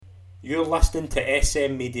You're listening to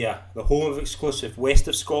SM Media, the home of exclusive West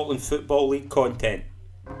of Scotland Football League content.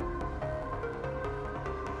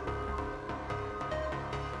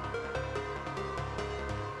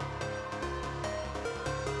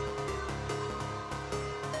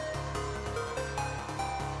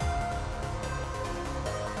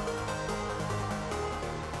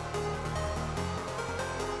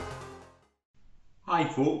 Hi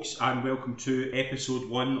folks, and welcome to episode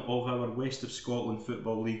 1 of our West of Scotland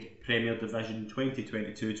Football League Premier Division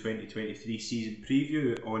 2022-2023 season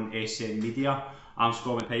preview on SM Media. I'm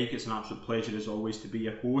Scott McPike. It's an absolute pleasure as always to be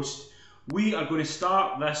your host. We are going to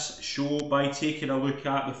start this show by taking a look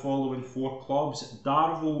at the following 4 clubs: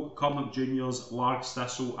 Darvel, Cumnock Juniors, Largs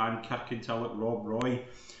Thistle and Kirkintilloch Rob Roy.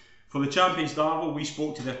 For the champions Darvel, we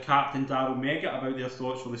spoke to their captain Daryl Meggitt about their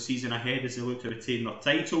thoughts for the season ahead as they look to retain their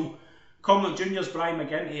title. Cumnock Juniors' Brian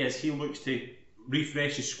McGinty, as he looks to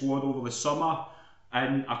refresh his squad over the summer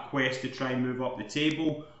in a quest to try and move up the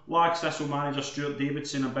table. Largs Thistle manager Stuart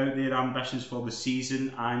Davidson about their ambitions for the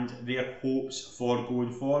season and their hopes for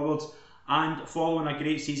going forward. And following a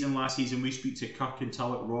great season last season, we speak to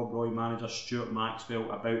Kirkintilloch Rob Roy manager Stuart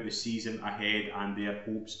Maxwell about the season ahead and their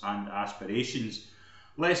hopes and aspirations.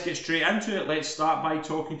 Let's get straight into it. Let's start by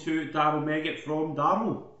talking to Daryl Meggitt from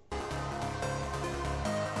Darvel.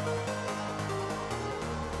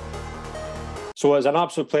 So it's an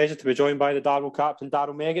absolute pleasure to be joined by the Darvel captain,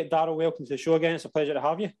 Daryl Meggitt. Daryl, welcome to the show again. It's a pleasure to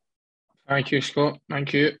have you. Thank you, Scott.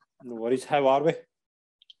 Thank you. No worries. How are we?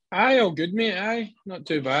 Aye, all good, mate. Aye, not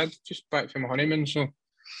too bad. Just back from my honeymoon, so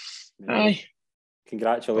aye.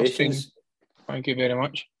 Congratulations. Thank you very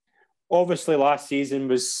much. Obviously, last season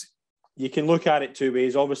was, you can look at it two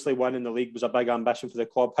ways. Obviously, winning the league was a big ambition for the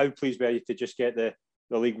club. How pleased were you to just get the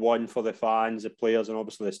League One for the fans, the players, and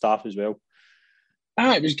obviously the staff as well?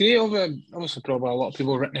 Aye, it was great. Obviously, probably a lot of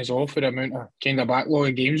people written us off for the amount of kind of backlog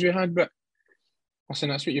of games we had, but listen,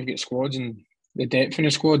 that's what you've got squads and the depth in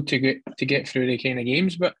the squad to get through the kind of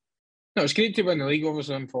games. But no, it's great to win the league.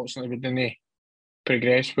 Obviously, unfortunately, we didn't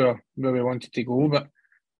progress where we wanted to go. But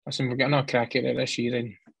listen, we're getting a crack at it this year,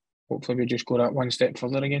 and hopefully we just go that one step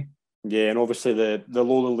further again. Yeah, and obviously the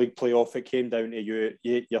Lowland League playoff, it came down to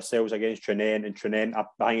you yourselves against Tranent, and Tranent, I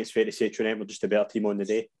think it's fair to say Tranent were just a better team on the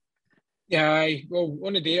day. Yeah, well,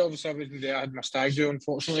 on the day, obviously, I wasn't there. I had my stag do,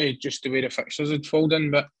 unfortunately, just the way the fixtures had fallen in.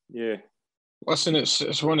 But yeah, listen,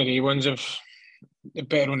 it's one of the ones of the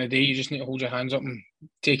better on the day. You just need to hold your hands up and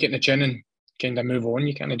take it in the chin and kind of move on.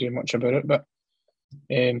 You can't do much about it. But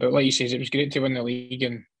like you say, it was great to win the league,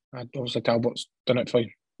 and obviously Talbot's done it for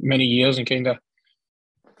many years and kind of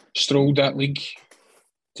strolled that league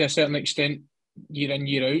to a certain extent year in,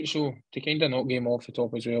 year out. So to kind of knock game off the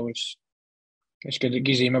top as well, it's good. It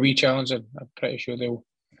gives him a wee challenge, and I'm pretty sure they'll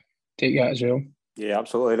take that as well. Yeah,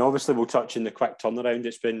 absolutely. And obviously we'll touch on the quick turnaround.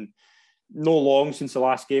 It's been no long since the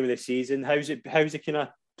last game of the season. How's the kind of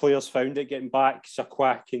players found it getting back so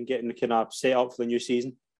quick and getting kind of set up for the new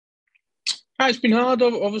season? It's been hard.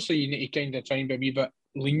 Obviously, you need to kind of try and be a wee bit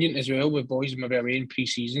lenient as well with boys maybe away in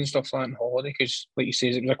pre-season stuff like that and holiday, because like you say,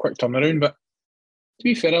 it was a quick turnaround. But to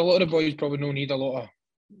be fair, a lot of the boys probably don't need a lot of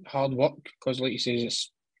hard work, because like you say,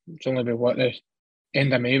 it's only been the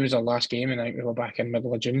end of May was our last game, and I think we were back in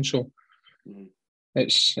middle of June, so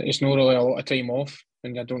it's not really a lot of time off,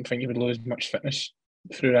 and I don't think you would lose much fitness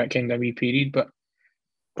through that kind of wee period. But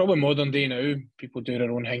probably modern day now, people do their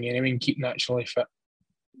own thing anyway and keep naturally fit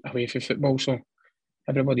away from football, so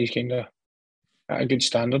everybody's kind of at a good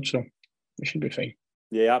standard, so it should be fine.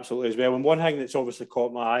 Yeah, absolutely as well. And one thing that's obviously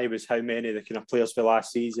caught my eye was how many of the kind of players for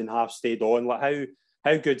last season have stayed on. Like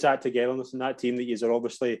how good's that togetherness in that team that you are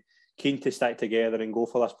obviously keen to stick together and go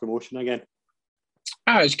for this promotion again?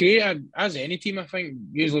 It's great. As any team, I think,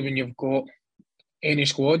 usually when you've got any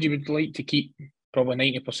squad, you would like to keep probably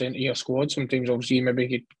 90% of your squad. Sometimes, obviously,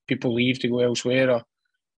 maybe people leave to go elsewhere, or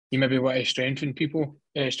you maybe want to strengthen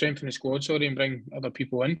the squad, and bring other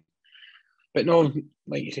people in. But no,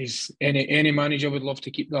 like it is, any manager would love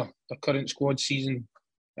to keep their current squad season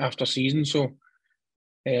after season. So,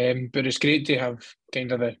 but it's great to have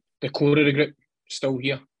kind of the core of the group still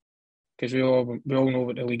here, because we all know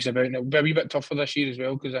what the league's about, and it'll be a wee bit tougher this year as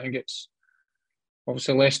well, because I think it's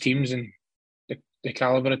obviously less teams, and the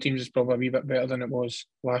calibre of teams is probably a wee bit better than it was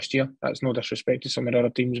last year. That's no disrespect to some of the other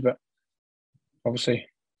teams, but obviously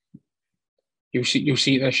you'll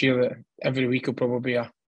see this year that every week will probably be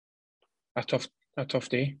a tough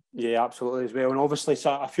day. Yeah, absolutely as well. And obviously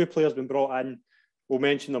a few players been brought in. We'll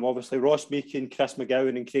mention them, obviously. Ross Meakin, Chris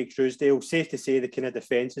McGowan and Craig Truesdale. Safe to say the kind of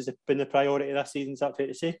defence has been the priority this season, is that fair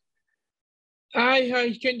to say? Aye,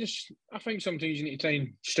 I think sometimes you need to try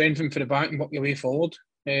and strengthen for the back and work your way forward.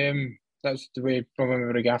 That's the way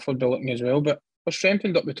probably Regaff will be looking as well. But we're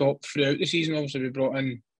strengthened up the top throughout the season. Obviously, we brought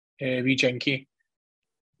in Wee Jinky,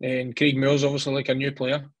 and Craig Moore's obviously like a new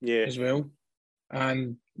player as well.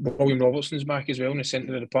 And William Robertson's back as well in the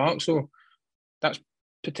centre of the park. So that's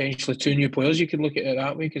potentially 2 new players you could look at it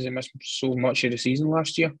that way, because they missed so much of the season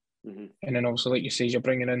last year. Mm-hmm. And then obviously, like you say, you're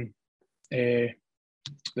bringing in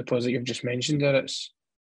the players that you've just mentioned there. It's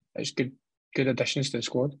good additions to the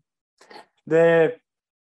squad. The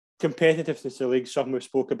competitiveness of the league, something we've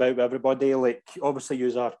spoke about with everybody. Like, obviously,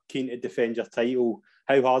 you are keen to defend your title.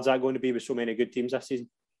 How hard's that going to be with so many good teams this season?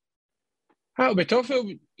 That'll be tough.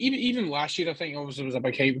 Even last year, I think obviously there was a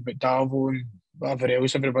big hype about Darvo and whatever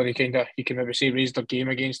else. Everybody kind of, you can maybe say, raised their game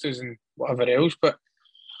against us and whatever else. But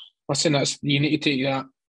listen, you need to take that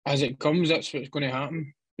as it comes. That's what's going to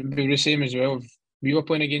happen. It'd be the same as well. If we were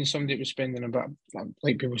playing against somebody that was spending a bit,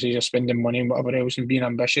 like people say, you're spending money and whatever else and being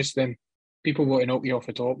ambitious, then people want to knock you off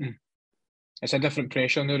the top. And it's a different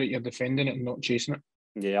pressure now that you're defending it and not chasing it.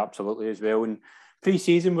 Yeah, absolutely as well. And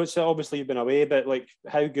pre-season, which obviously you've been away, but like,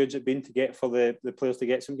 how good's it been to get for the players to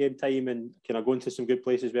get some game time and kind of go into some good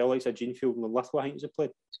places as well, like Jeanfield and Lithgow, I think, has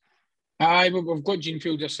played? Aye, we've got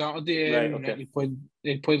Jeanfield this Saturday. Right, okay.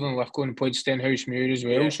 They played on Lithgow and played Stenhousemuir as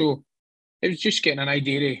well. Yeah. So it was just getting an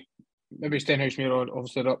idea of maybe Stenhousemuir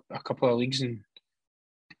obviously up a couple of leagues and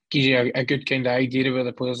gives you a good kind of idea of where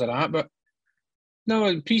the players are at. But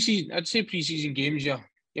no, pre-season, I'd say pre-season games, you're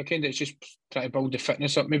kind of, it's just trying to build the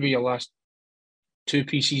fitness up. Maybe your last 2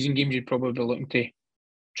 pre-season games, you'd probably be looking to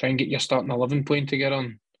try and get your starting 11 playing together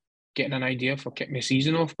and getting an idea for kicking the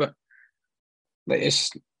season off. But like,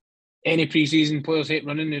 it's any pre-season, players hate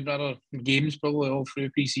running. They'd rather games probably all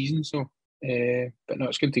through pre-season. So, but no,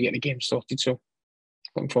 it's good to get the game sorted. So,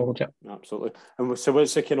 looking forward to it. Absolutely. And so,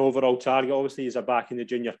 what's the kind of overall target? Obviously, you're back in the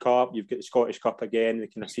Junior Cup. You've got the Scottish Cup again, the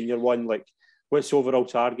kind of senior one. Like, what's the overall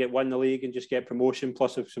target? Win the league and just get promotion,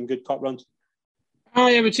 plus some good cup runs.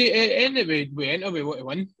 I would say any we enter, we want to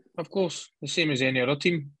win, of course, the same as any other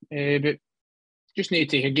team. But just need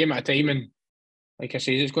to take a game at a time, and like I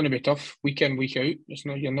say, it's going to be tough week in, week out.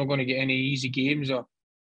 You're not going to get any easy games or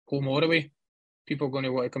home or away. People are going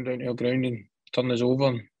to want to come down to our ground and turn us over,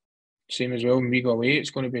 and same as well when we go away.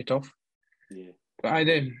 It's going to be tough. Yeah. But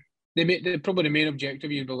probably the main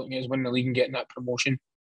objective you'll be looking at is winning the league and getting that promotion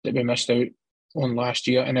that we missed out on last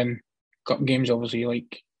year, and then cup games. Obviously,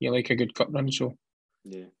 you like a good cup run, so.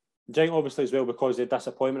 Yeah. Giant obviously as well, because of the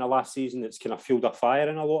disappointment of last season, it's kind of fueled a fire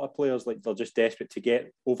in a lot of players. Like, they're just desperate to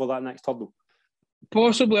get over that next hurdle.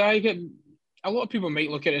 Possibly, a lot of people might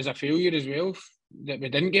look at it as a failure as well that we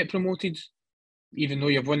didn't get promoted, even though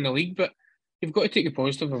you've won the league. But you've got to take the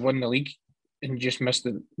positive of winning the league and just missed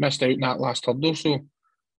out in that last hurdle. So,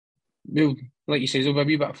 we'll, like you say, there'll be a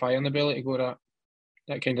wee bit of fire in the belly to go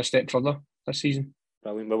that kind of step further this season.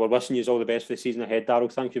 Brilliant. Well, we're wishing you all the best for the season ahead,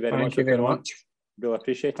 Darryl. Thank you very much. Thank you very much. Really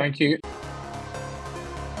appreciate it. Thank you.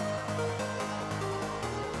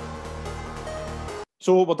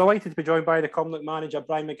 So we're delighted to be joined by the Cumnock manager,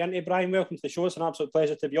 Brian McGinty. Brian, welcome to the show. It's an absolute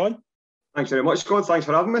pleasure to be on. Thanks very much, Scott. Thanks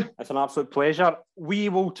for having me. It's an absolute pleasure. We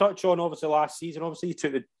will touch on, obviously, last season. Obviously, you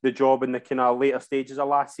took the job in the kind of later stages of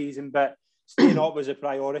last season, but staying up was a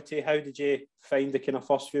priority. How did you find the kind of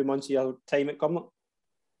first few months of your time at Cumnock?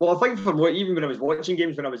 Well, I think even when I was watching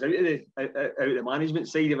games, when I was out of the management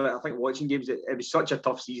side of it, I think watching games, it was such a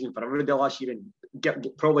tough season for everybody last year, and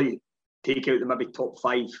probably take out the maybe top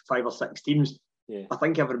five or six teams. Yeah. I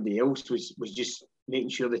think everybody else was just making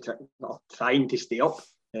sure they were trying to stay up.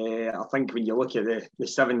 I think when you look at the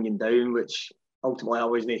 7 going down, which ultimately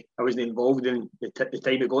I wasn't involved in the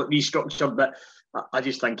time it got restructured, but I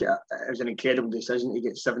just think it was an incredible decision to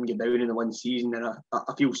get 7 going down in the one season, and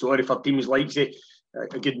I feel sorry for teams like, say,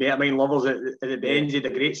 a good mate of mine, Lovers at the Benz, had a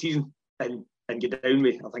great season and get down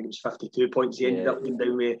with, I think it was 52 points he ended up getting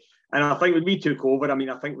down with. And I think when we took over,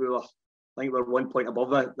 I think we were 1 point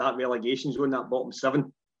above that relegation zone, that bottom 7,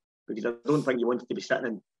 because I don't think you wanted to be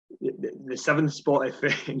sitting in the 7th spot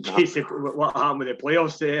in case what happened with the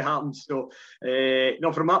playoffs happened. So,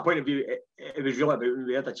 no, from that point of view, it was really about, when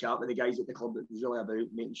we had a chat with the guys at the club, it was really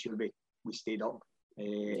about making sure we stayed up.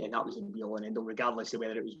 And that was the be all and end all, regardless of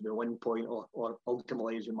whether it was by 1 point or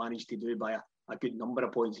ultimately, as we managed to do, by a good number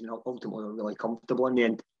of points, and ultimately we were really comfortable in the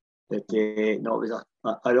end. But no, it was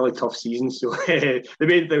a really tough season. So the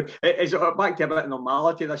main thing is back to a bit of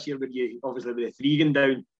normality this year, with you obviously with the 3 going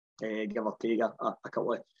down, give or take a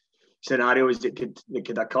couple of scenarios that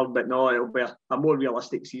could occur. But no, it'll be a more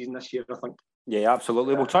realistic season this year, I think. Yeah,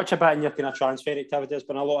 absolutely. We'll touch a bit on your kind of transfer activity. There's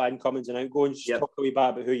been a lot of incomings and outgoings. Just talk a wee bit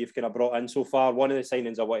about who you've kind of brought in so far. One of the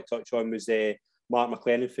signings I want to touch on was Mark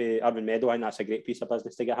McLennan for Irvine Meadow. I think that's a great piece of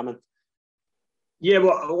business to get him in. Yeah,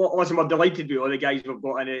 well, listen, we're delighted with all the guys we've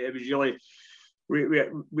got in it. It was really,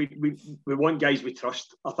 we want guys we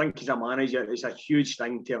trust. I think as a manager, it's a huge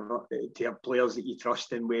thing to have players that you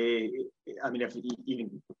trust. And I mean, if you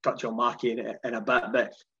can touch on Marky in a bit,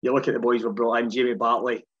 but you look at the boys we've brought in, Jamie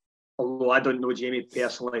Bartley. Although I don't know Jamie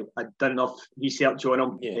personally, I've done enough research on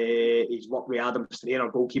him. Yeah. He's worked with Adam Strain,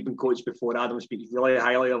 our goalkeeping coach, before. Adam speaks really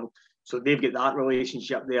highly of him. So they've got that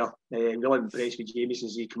relationship there. Really impressed with Jamie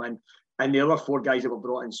since he come in. And the other 4 guys that were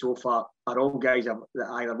brought in so far are all guys that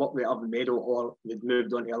either worked with Irvine Meadow or they'd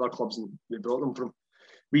moved on to other clubs and we brought them from.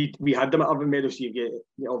 We had them at Irvine Meadow, so you get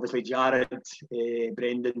obviously Jared,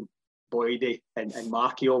 Brendan, Boydie and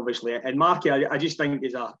Marky, obviously. And Marky, I just think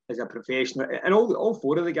is a professional. And all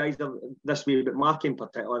 4 of the guys are this way, but Marky in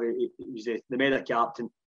particular, he was the Meda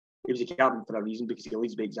captain. He was a captain for a reason because he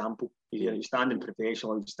leads by example. He's an outstanding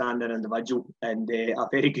professional, outstanding individual, and a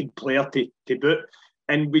very good player to boot.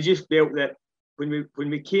 And we just felt that when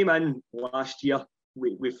we came in last year,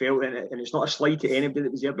 we felt, and it's not a slight to anybody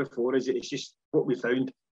that was there before us, it's just what we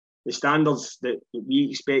found. The standards that we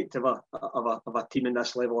expect of a team in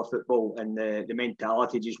this level of football, and the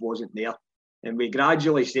mentality just wasn't there. And we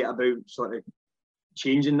gradually set about sort of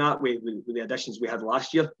changing that with the additions we had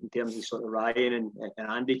last year in terms of sort of Ryan and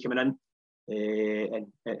Andy coming in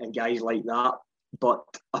and guys like that. But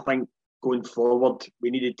I think going forward,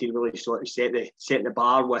 we needed to really sort of set the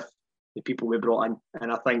bar with the people we brought in.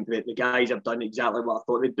 And I think that the guys have done exactly what I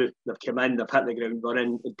thought they'd do. They've come in, they've hit the ground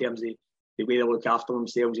running in terms of the way they look after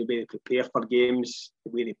themselves, the way they prepare for games,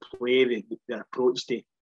 the way they play, their approach to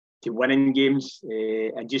winning games,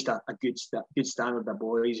 and just a good standard of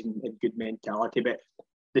boys and good mentality. But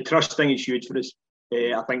the trust thing is huge for us.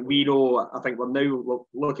 I think we're now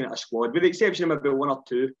looking at a squad, with the exception of maybe 1 or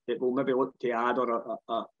 2 that we'll maybe look to add or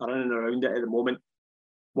are in and around it at the moment.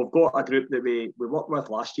 We've got a group that we worked with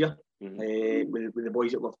last year, with the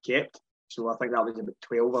boys that we've kept. So I think that was about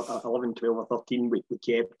 11, 12 or 13 we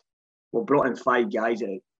kept. We've brought in 5 guys,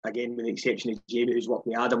 again, with the exception of Jamie, who's worked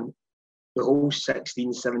with Adam. The whole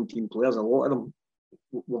 16, 17 players, a lot of them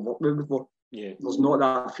we've worked with before. Yeah. There's not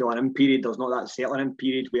that filling in period, there's not that settling in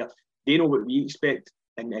period where they know what we expect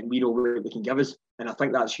and we know what they can give us. And I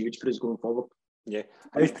think that's huge for us going forward. Yeah.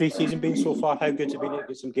 How's pre-season been so far? How good's it been to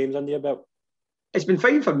get some games under your belt? It's been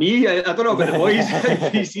fine for me. I don't know about the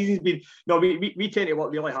boys. Pre-season's been... No, we tend to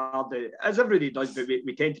work really hard, as everybody does, but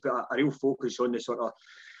we tend to put a real focus on the sort of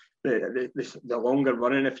the longer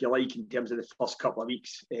running, if you like, in terms of the first couple of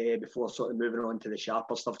weeks before sort of moving on to the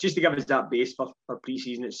sharper stuff, just to give us that base for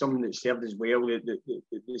pre-season. It's something that served us well,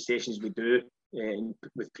 the sessions we do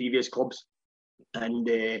with previous clubs. And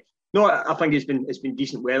no, I think it's been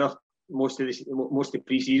decent weather most of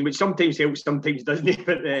pre-season, which sometimes helps, sometimes doesn't.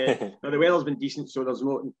 But no, the weather's been decent, so there's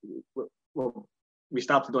no. Well, we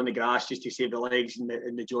started on the grass just to save the legs and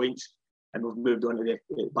the joints. And we've moved on to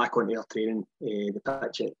back onto our training, the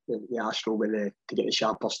pitch at the Astro to get the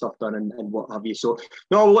sharper stuff done and what have you. So,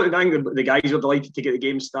 no, look, I think the guys are delighted to get the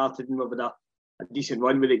game started, and we've had a decent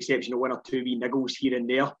run with the exception of 1 or 2 wee niggles here and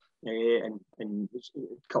there. And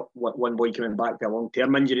one boy coming back to a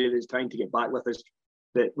long-term injury that's trying to get back with us.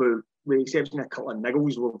 But with the exception of a couple of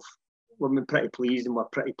niggles, we've been pretty pleased, and we're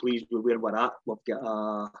pretty pleased with where we're at.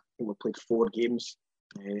 We've played 4 games.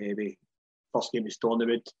 The first game was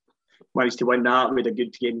Stornowwood. Managed to win that. We had a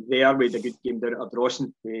good game there. We had a good game down at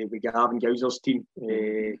Ardrossan with Gavin Gowser's team.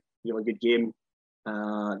 Really good game.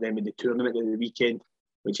 Then with the tournament at the weekend,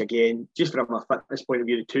 which again, just from a fitness point of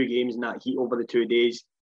view, the 2 games and that heat over the 2 days,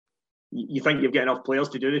 you think you've got enough players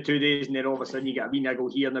to do the 2 days, and then all of a sudden you get a wee niggle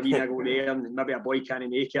here and a wee niggle there, and maybe a boy can't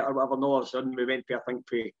make it or whatever. And all of a sudden we went for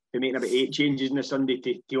making about 8 changes on the Sunday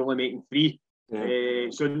to only making 3. Yeah.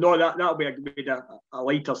 So no, that'll be a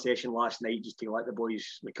lighter session last night, just to let the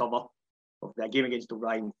boys recover. Of the game against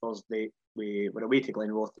O'Brien Thursday, we were away to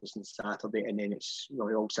Glenrothes on Saturday, and then it's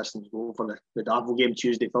really all systems go for the Darvel game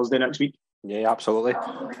Tuesday, Thursday next week. Yeah, absolutely.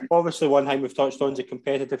 Obviously, one thing we've touched on is the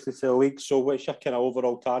competitiveness of the league. So, what's your kind of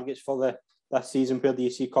overall targets for this season? Where do you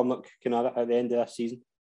see Cumnock kind of at the end of this season?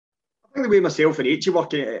 I think the way myself and H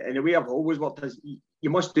work, and the way I've always worked, is you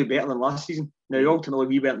must do better than last season. Now, ultimately,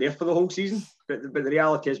 we weren't there for the whole season, but the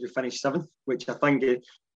reality is we finished 7th, which I think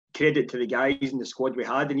credit to the guys and the squad we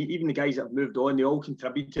had, and even the guys that have moved on, they all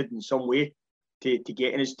contributed in some way to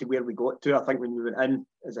getting us to where we got to. I think when we went in,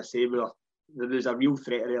 as I say, there was a real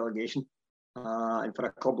threat of relegation, and for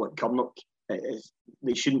a club like Cumnock,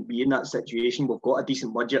 they shouldn't be in that situation. We've got a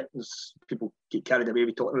decent budget. There's people get carried away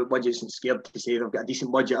with talking about budgets and scared to say they've got a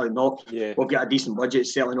decent budget or not. Yeah. We've got a decent budget,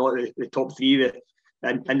 certainly not the top 3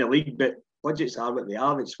 in the league, but budgets are what they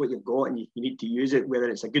are. It's what you've got, and you need to use it, whether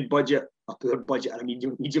it's a good budget, a poor budget, or a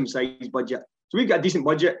medium-sized budget. So we've got a decent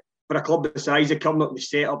budget for a club the size of Kilmarnock, the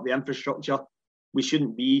setup, the infrastructure. We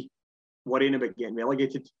shouldn't be worrying about getting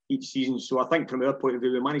relegated each season. So I think from our point of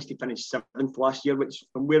view, we managed to finish 7th last year, which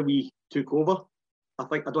from where we took over, I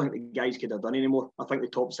don't think the guys could have done anymore. I think the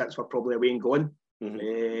top 6 were probably away and gone by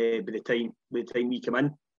the time we come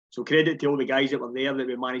in. So credit to all the guys that were there that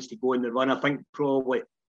we managed to go in the run. I think probably,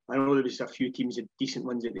 I know there was a few teams with decent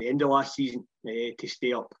ones at the end of last season to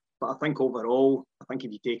stay up. But I think overall, if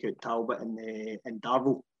you take out Talbot and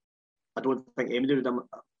Darvel, I don't think anybody would have.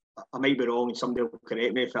 I might be wrong, and somebody will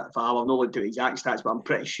correct me if I have. I've not looked at the exact stats, but I'm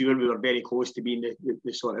pretty sure we were very close to being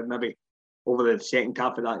the sort of maybe over the second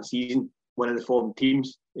half of that season, one of the form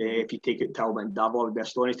teams. If you take out Talbot and Darvel, I would be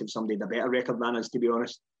astonished if somebody had a better record than us, to be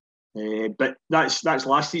honest. But that's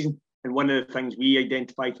last season, and one of the things we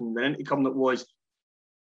identified from the into Kilmarnock was,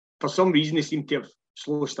 for some reason, they seem to have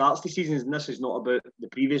slow starts to seasons, and this is not about the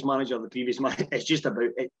previous manager or the previous man. It's just about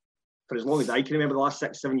it. For as long as I can remember, the last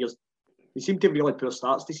 6-7 years, they seem to have really poor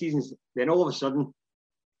starts to seasons. Then all of a sudden,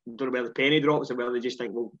 I don't know where the penny drops or whether they just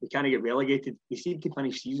think, well, we can't get relegated. They seem to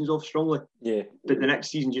finish seasons off strongly. Yeah. But the next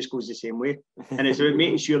season just goes the same way. And it's about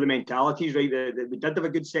making sure the mentality is right. That we did have a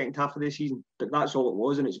good second half of the season, but that's all it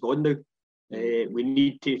was, and it's gone now. We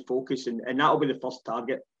need to focus, and that'll be the first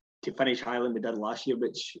target, to finish higher than we did last year,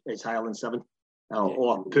 which is higher than 7th.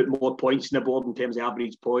 Or put more points in the board in terms of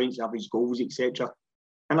average points, average goals, etc.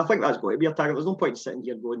 And I think that's going to be a target. There's no point sitting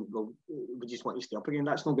here going, well, we just want to stay up again.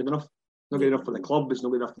 That's not good enough. Not good enough for the club. It's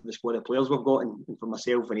not good enough for the squad of players we've got, and for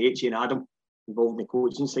myself and H and Adam involved in the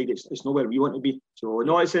coaching side. It's not where we want to be. So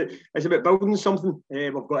no, it's about building something.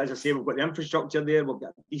 We've got, as I say, we've got the infrastructure there. We've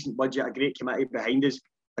got a decent budget, a great committee behind us,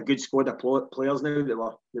 a good squad of players now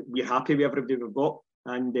that we're happy with everybody we've got,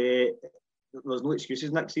 and there's no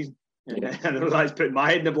excuses next season. Yeah. I know that's putting my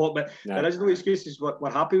head in the block, but there is no excuses. We're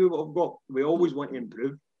happy with what we've got. We always want to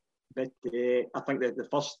improve, but I think that the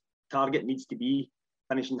first target needs to be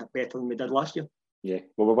finishing better than we did last year. Yeah,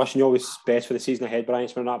 well, we're wishing you all the best for the season ahead, Brian.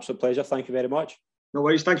 It's been an absolute pleasure. Thank you very much. No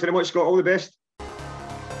worries. Thanks very much, Scott. All the best.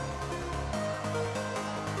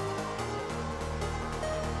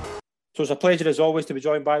 So it's a pleasure as always to be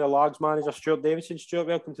joined by the Lags manager, Stuart Davidson. Stuart,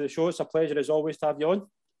 welcome to the show. It's a pleasure as always to have you on.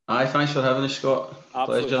 Aye, thanks for having us, Scott.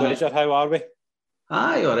 Absolute pleasure. How are we?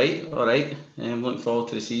 Aye, all right. Looking forward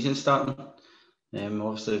to the season starting.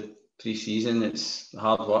 Obviously, pre-season, it's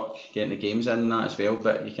hard work getting the games in and that as well,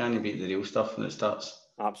 but you can't beat the real stuff when it starts.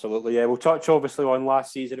 Absolutely, yeah. We'll touch obviously on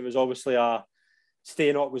last season. It was obviously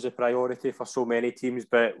staying up was a priority for so many teams,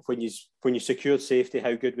 but when you secured safety,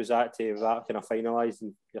 how good was that to have that kind of finalised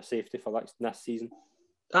and your safety for this season?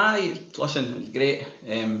 Aye, listen, it's great.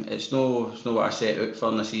 It's no what I set out for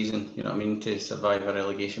in the season, you know what I mean, to survive a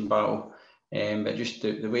relegation battle. But just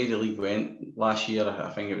the way the league went last year, I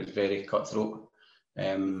think it was very cutthroat.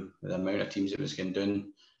 The amount of teams that was going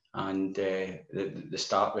down, and the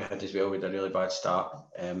start we had as well. We had a really bad start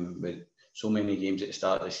with so many games at the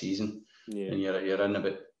start of the season. Yeah. And you're in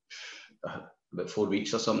about 4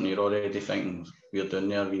 weeks or something. You're already thinking we're down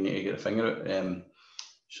there. We need to get the finger out.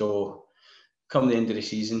 So come the end of the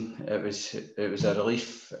season, it was a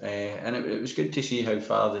relief, and it was good to see how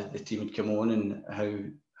far the team had come on and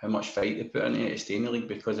how much fight they put into it to stay in the league.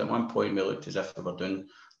 Because at one point we looked as if we were doing.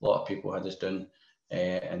 A lot of people had us down.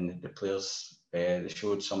 And the players, they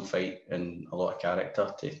showed some fight and a lot of character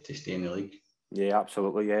to stay in the league. Yeah,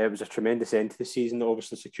 absolutely. Yeah, it was a tremendous end to the season that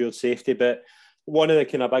obviously secured safety. But one of the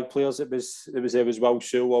kind of big players that was Will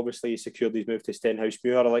Sewell. Obviously, he secured his move to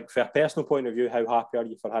Stenhousemuir. Like, for a personal point of view, how happy are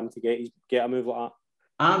you for him to get a move like that?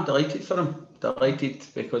 I'm delighted for him. Delighted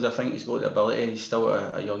because I think he's got the ability. He's still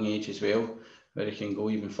at a young age as well, where he can go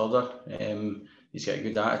even further. He's got a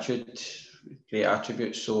good attitude. Great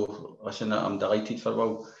attributes, so listen, I'm delighted for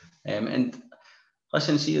Will. And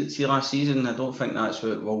listen, see last season, I don't think that's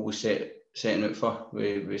what Will was setting out for.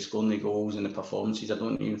 With scoring the goals and the performances, I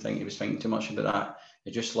don't even think he was thinking too much about that. He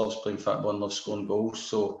just loves playing football and loves scoring goals.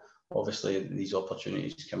 So obviously these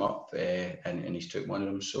opportunities come up, and he's took one of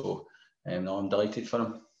them. So no, I'm delighted for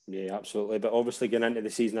him. Yeah, absolutely. But obviously going into the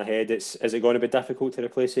season ahead, is it going to be difficult to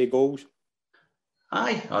replace the goals?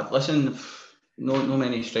 Aye, listen. No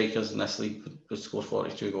many strikers in this league would score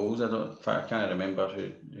 42 goals. I can't remember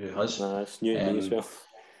who has. It's new to me as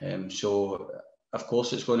well. So of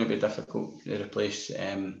course it's going to be difficult to replace.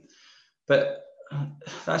 But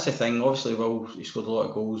that's the thing. Obviously, he scored a lot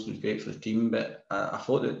of goals and was great for the team. But I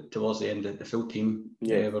thought that towards the end, the full team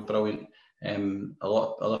were brilliant. A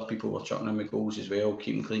lot of other people were chucking in with goals as well,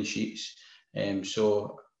 keeping clean sheets.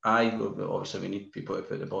 So obviously we need people to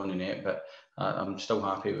put the ball in the net, but I'm still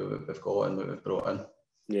happy with what we've got and what we've brought in.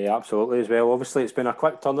 Yeah, absolutely as well. Obviously, it's been a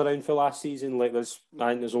quick turnaround for last season. I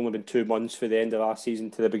think there's only been 2 months for the end of last season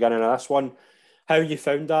to the beginning of this one. How you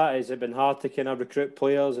found that? Has it been hard to kind of recruit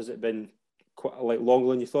players? Has it been quite longer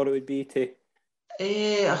than you thought it would be to?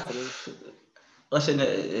 Listen,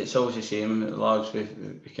 it's always the same. Largs, we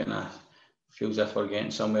kind of feel as if we're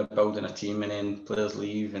getting somewhere, building a team, and then players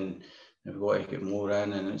leave, and we've got to get more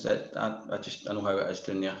in. And it's I know how it is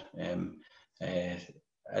down there.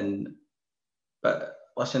 But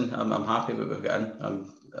listen, I'm happy with what we've got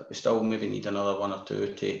in. We still maybe need another one or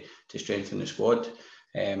two to strengthen the squad.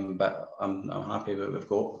 But I'm happy with what we've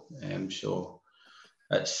got. So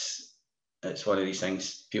it's one of these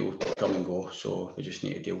things. People come and go, so we just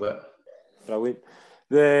need to deal with it. Brilliant.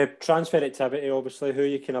 The transfer activity, obviously, who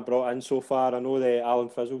you kind of brought in so far? I know the Alan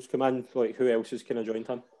Frizzle's come in. Who else has kind of joined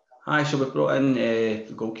him? Aye, so we brought in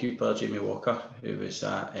the goalkeeper Jamie Walker, who was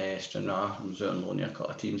at Stranraer and was out on loan a couple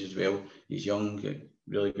of teams as well. He's young, got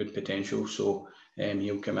really good potential, so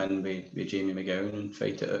he'll come in with Jamie McGowan and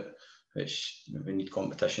fight it out, which we need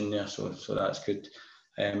competition there, so that's good.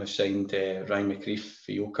 We've signed Ryan McCreef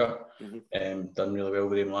for Yoka, done really well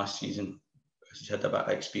with him last season. He's had a bit of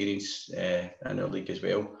experience in our league as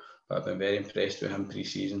well, but I've been very impressed with him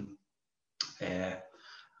pre-season.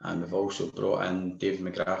 And we've also brought in David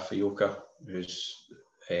McGrath for Yoka, who's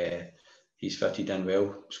he's fitted in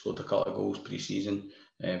well, scored a couple of goals pre-season,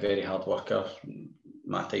 very hard worker,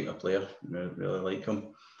 my type of player, really like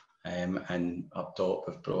him. And up top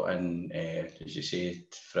we've brought in, as you say,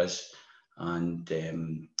 Frizz, and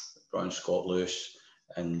brought in Scott Lewis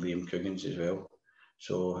and Liam Coogans as well.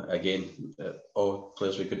 So again, all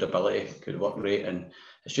players with good ability, good work rate, and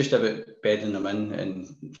it's just about bedding them in and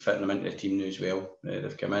fitting them into the team now as well.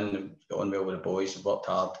 They've come in, they've got on well with the boys, they've worked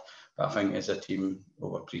hard, but I think as a team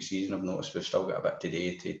over pre-season, I've noticed we've still got a bit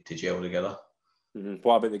today to gel together.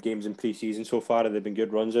 What about the games in pre-season so far? Have there been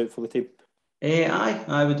good runs out for the team?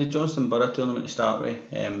 Aye, with the Johnston Borough tournament to start with,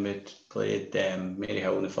 we'd played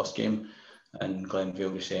Maryhill in the first game and Glenville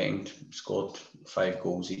the second, scored 5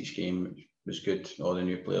 goals each game. It was good. All the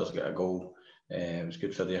new players got a goal. It was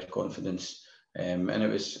good for their confidence, and it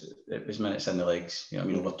was minutes in the legs. You know what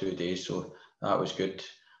I mean, over 2 days, so that was good.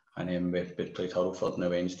 And then we played Hurlford on a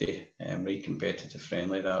Wednesday, really competitive,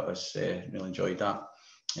 friendly. That was really enjoyed that.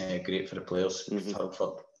 Great for the players.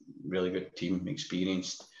 Hurlford, really good team,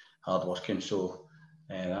 experienced, hard working. So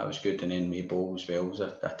that was good. And then Maybole as well was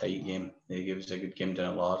a tight game. They gave us a good game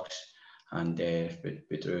down at Largs, and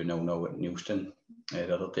we drew 0-0 at Neilston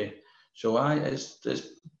the other day. So it's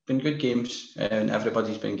been good games, and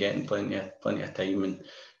everybody's been getting plenty of time.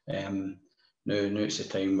 And now it's the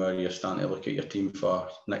time where you're starting to look at your team for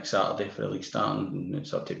next Saturday for the league starting, and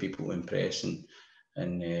it's up to people to impress and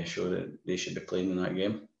show that they should be playing in that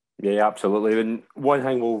game. Yeah, absolutely. And one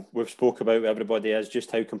thing we've spoke about with everybody is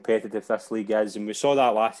just how competitive this league is, and we saw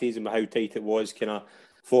that last season with how tight it was, kind of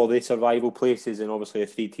for the survival places, and obviously the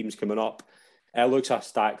 3 teams coming up. It looks a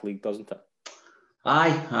stacked league, doesn't it?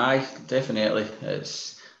 Aye, definitely.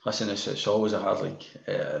 It's always a hard league.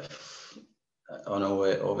 I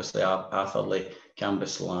know, obviously, Atherley,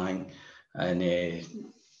 Cambuslang, and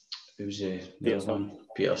who's the other one?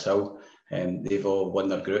 Petershill. They've all won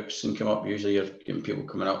their groups and come up. Usually, you're getting people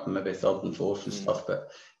coming up maybe 3rd and 4th and stuff,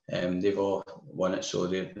 but they've all won it, so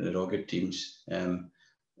they're all good teams. And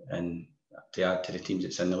to add to the teams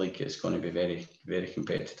that's in the league, it's going to be very, very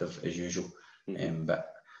competitive as usual.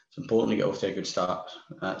 But it's important to get off to a good start.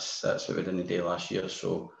 That's what we did in the day last year,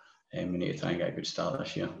 so we need to try and get a good start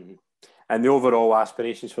this year. And the overall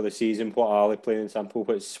aspirations for the season, what are they, plain and simple?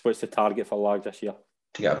 What's the target for Largs this year?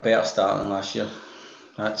 To get a better start than last year.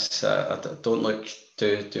 That's I don't look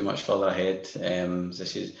too much further ahead.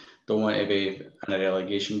 Don't want to be in a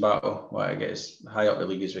relegation battle. Want to get as high up the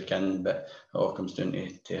league as we can, but it all comes down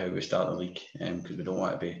to how we start the league, because we don't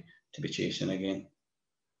want to be chasing again.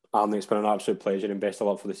 Alan, it's been an absolute pleasure, and best of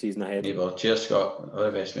luck for the season ahead. Well, cheers, Scott. All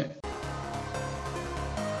the best, mate.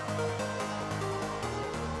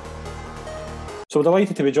 So we're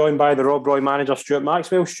delighted to be joined by the Rob Roy manager, Stuart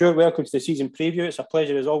Maxwell. Stuart, welcome to the season preview. It's a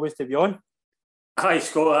pleasure as always to be on. Hi,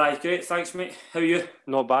 Scott. Aye, great. Thanks, mate. How are you?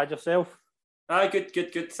 Not bad, yourself? Aye,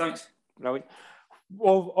 good. Thanks. Brilliant.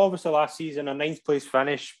 Well, obviously last season, a 9th place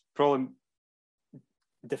finish probably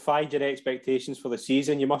defied your expectations for the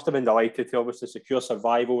season. You must have been delighted to obviously secure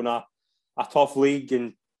survival in a tough league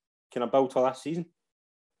and kind of build to last season.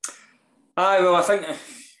 Aye, well, I think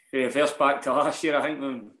reverse back to last year, I think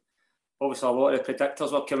when obviously a lot of the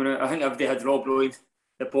predictors were coming out, I think everybody had Rob Roy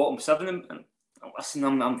the bottom 7, and listen,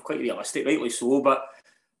 I'm quite realistic, rightly so, but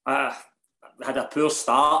I had a poor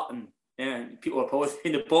start, and people were probably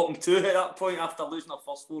in the bottom 2 at that point after losing their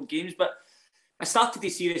first 4 games, but I started to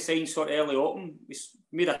see the signs sort of early autumn. We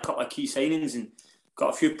made a couple of key signings and got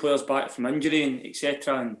a few players back from injury and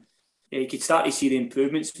etc. And you could start to see the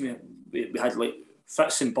improvements. We had like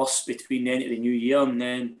fits and busts between the end of the new year, and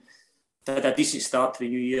then had a decent start to the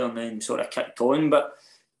new year, and then sort of kicked on. But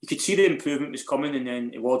you could see the improvement was coming, and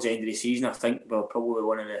then towards the end of the season, I think we're probably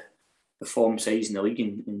one of the form sides in the league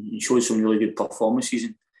and showed some really good performances.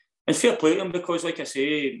 And fair play to them, because, like I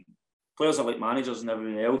say, players are like managers and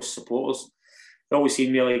everything else, supporters. They always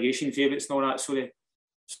seen relegation favourites and all that, so they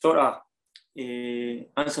sort of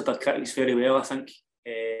answered their critics very well, I think,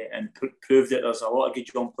 and proved that there's a lot of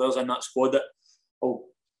good young players in that squad that will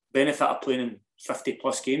benefit of playing in 50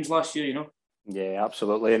 plus games last year, you know. Yeah,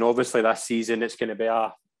 absolutely. And obviously this season it's going to be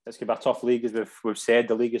a tough league, as we've said.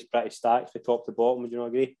 The league is pretty stacked from top to bottom. Would you not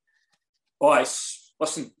agree? Oh,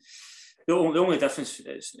 listen. The only difference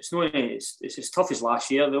is it's as tough as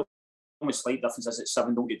last year. The only slight difference is it's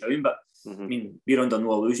 7 don't get down. But I mean, we're under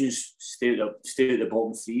no illusions. Stay at the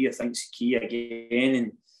bottom 3. I think is key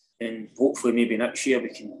again, and hopefully maybe next year we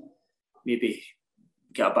can maybe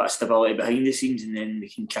get a bit of stability behind the scenes, and then we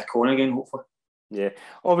can kick on again, hopefully. Yeah,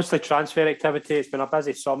 obviously transfer activity. It's been a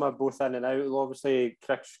busy summer, both in and out. Obviously,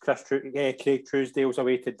 Craig Truesdale's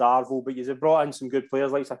away to Darvel, but you've brought in some good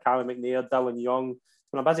players like Callum McNair, Dylan Young.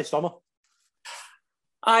 It's been a busy summer.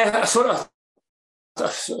 I sort of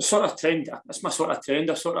trend. That's my sort of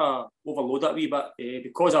trend. I sort of overload it a wee bit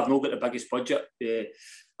because I've not got the biggest budget.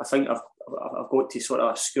 I think I've got to sort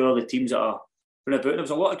of score the teams that are been about. There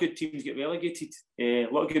was a lot of good teams get relegated. A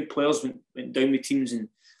lot of good players went down with teams, and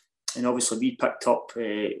obviously we picked up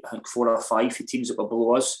I think 4 or 5 for teams that were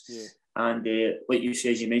below us. Yeah. And like you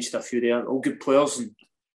said, you mentioned a few there, all good players, and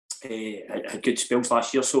had good spells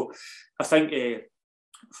last year. So I think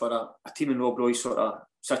for a team in Rob Roy's sort of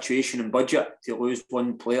situation and budget, to lose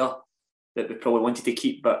one player that we probably wanted to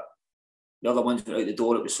keep, but the other ones went out the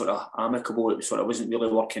door, it was sort of amicable, it wasn't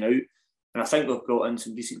really working out. And I think we've brought in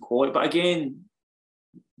some decent quality. But again,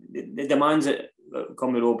 the demands that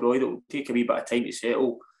come with Rob Roy, that will take a wee bit of time to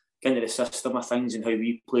settle, get into the system of things and how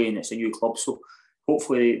we play, and it's a new club. So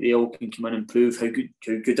hopefully they all can come in and prove how good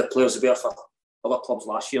the players were for other clubs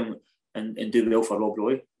last year and do well for Rob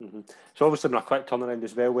Roy. So obviously been a quick turnaround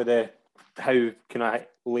as well with how kind of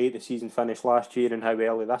late the season finished last year and how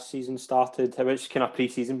early this season started. How's kind of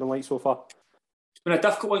pre-season been like so far? It's been a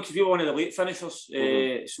difficult one because we were one of the late finishers.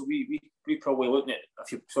 So we probably looking at,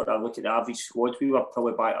 if you sort of look at the average squad, we were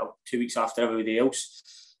probably back 2 weeks after everybody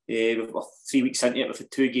else. We were 3 weeks into it, we've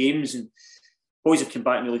had 2 games, and boys have come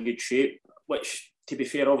back in really good shape, which, to be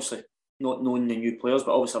fair, obviously not knowing the new players,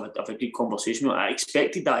 but obviously I've had a good conversation with it. I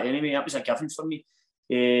expected that anyway. That was a given for me.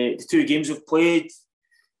 The 2 games we've played, if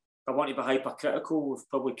I want to be hypercritical, we've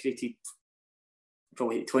probably created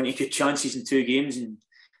 20 good chances in 2 games,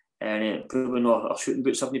 and probably not, our shooting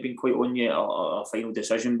boots haven't been quite on yet, our final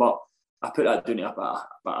decision, but I put that down to a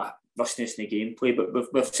bit of rustiness in the gameplay.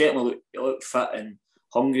 But we've certainly looked fit and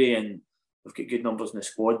hungry, and we've got good numbers in the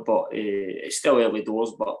squad, but it's still early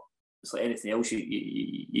doors. But it's like anything else,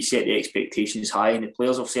 you set the expectations high, and the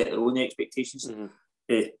players have set their own expectations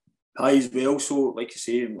high as well. So, like I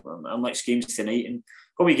say, our next game's tonight, and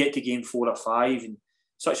probably get to game 4 or 5, and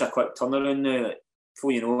such a quick turnaround now. Like,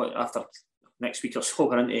 before you know it, after next week or so,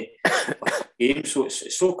 we're into games. So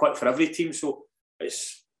it's so quick for every team. So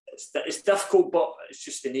it's difficult, but it's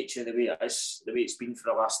just the nature of the way it is, the way it's been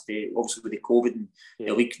for the last day. Obviously with the COVID and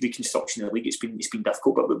the league reconstruction of the league, it's been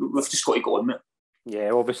difficult, but we've just got to go on with it.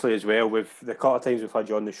 Yeah, obviously as well, with the couple of times we've had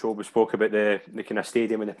you on the show, we spoke about the kind of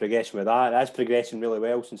stadium and the progression with that. It is progressing really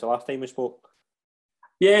well since the last time we spoke.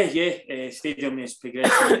 Yeah. Stadium is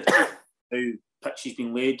progressing. Now pitch has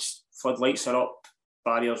been laid, floodlights are up,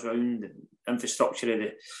 barriers round, the infrastructure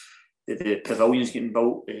of the pavilions getting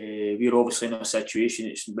built. We're obviously in a situation,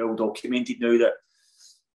 it's well documented now, that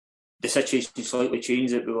the situation slightly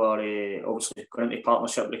changed, that we were obviously going into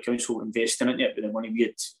partnership with the council, investing in it with the money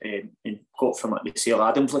we had got from it, the sale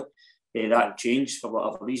of Adamsley. That changed for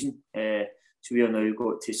whatever reason. So we are now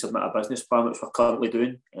got to submit a business plan, which we're currently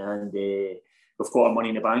doing, and we've got our money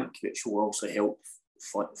in the bank, which will also help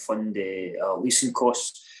fund our leasing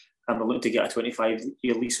costs. And we're looking to get a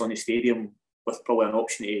 25-year lease on the stadium, with probably an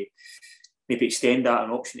option to maybe extend that,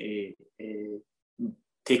 an option to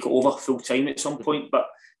take it over full time at some point. But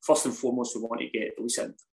first and foremost, we want to get at least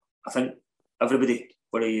in. I think everybody,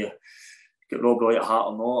 whether you get Rob Roy at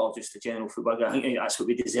heart or not, or just a general football guy, I think that's what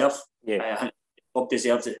we deserve. Yeah. I think the club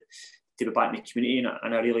deserves to be back in the community,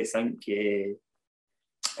 and I really think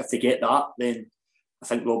if they get that, then I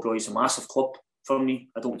think Rob Roy is a massive club for me.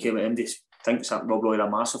 I don't care what anybody thinks, that Rob Roy is a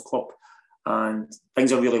massive club, and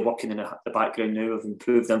things are really working in the background now. We've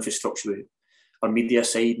improved the infrastructure with our media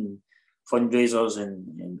side and fundraisers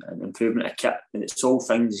and improvement of kit, and it's all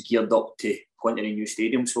things geared up to going to the new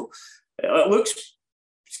stadium. So it looks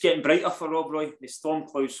it's getting brighter for Rob Roy. The storm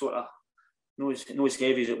cloud sort of not as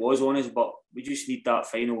heavy as it was on us, but we just need that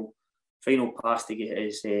final pass to get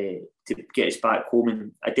us back home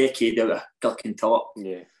in a decade out of Kirkintilloch.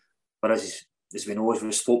 Yeah. Whereas, as we know, as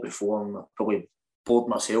we spoke before, and I probably bored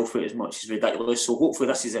myself out as much as ridiculous. So hopefully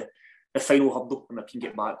this is the final hurdle and I can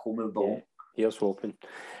get back home with the ball. Yeah, here's hoping.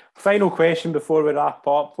 Final question before we wrap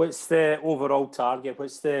up. What's the overall target?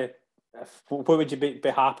 What would you be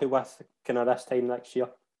happy with kind of this time next year?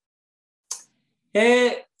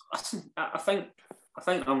 I think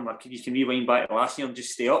you can rewind back to last year and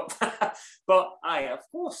just stay up. But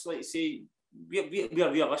of course, like I say, we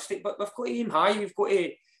are realistic, but we've got to aim high. We've got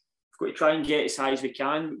to try and get as high as we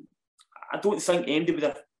can. I don't think anybody would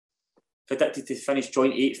have predicted to finish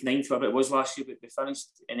joint 8th, 9th, whatever it was last year, but we finished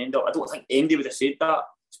and ended up. I don't think anybody would have said that,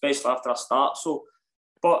 especially after a start. So,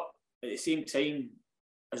 but at the same time,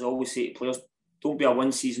 as I always say to players, don't be a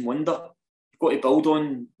one-season wonder. You've got to build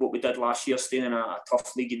on what we did last year, staying in a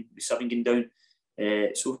tough league and with 7 going down.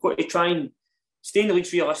 So we've got to try and stay in the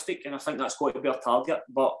league's realistic, and I think that's got to be our target.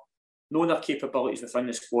 But knowing our capabilities within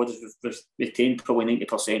the squad, as we've retained probably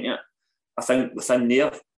 90% of it, I think within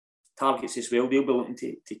their targets as well, they'll be looking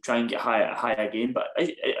to try and get higher again. But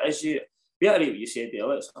as you reiterate what you said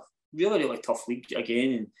there, it's a really, really tough league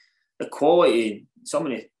again, and the quality, some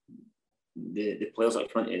of the players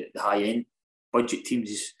that come into the high end budget teams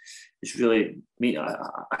is really making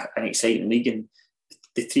an exciting league, and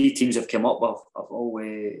the 3 teams have come up have all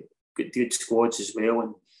got good squads as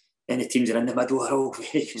well, and the teams that are in the middle are all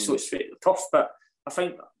so it's really tough. But I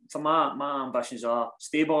think for my ambitions are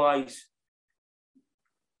stabilise,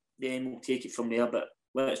 then we'll take it from there. But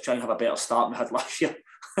let's try and have a better start than we had last year.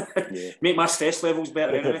 Yeah. Make my stress levels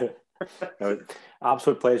better anyway.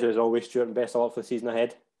 Absolute pleasure as always, Stuart, and best of luck for the season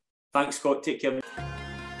ahead. Thanks, Scott. Take care.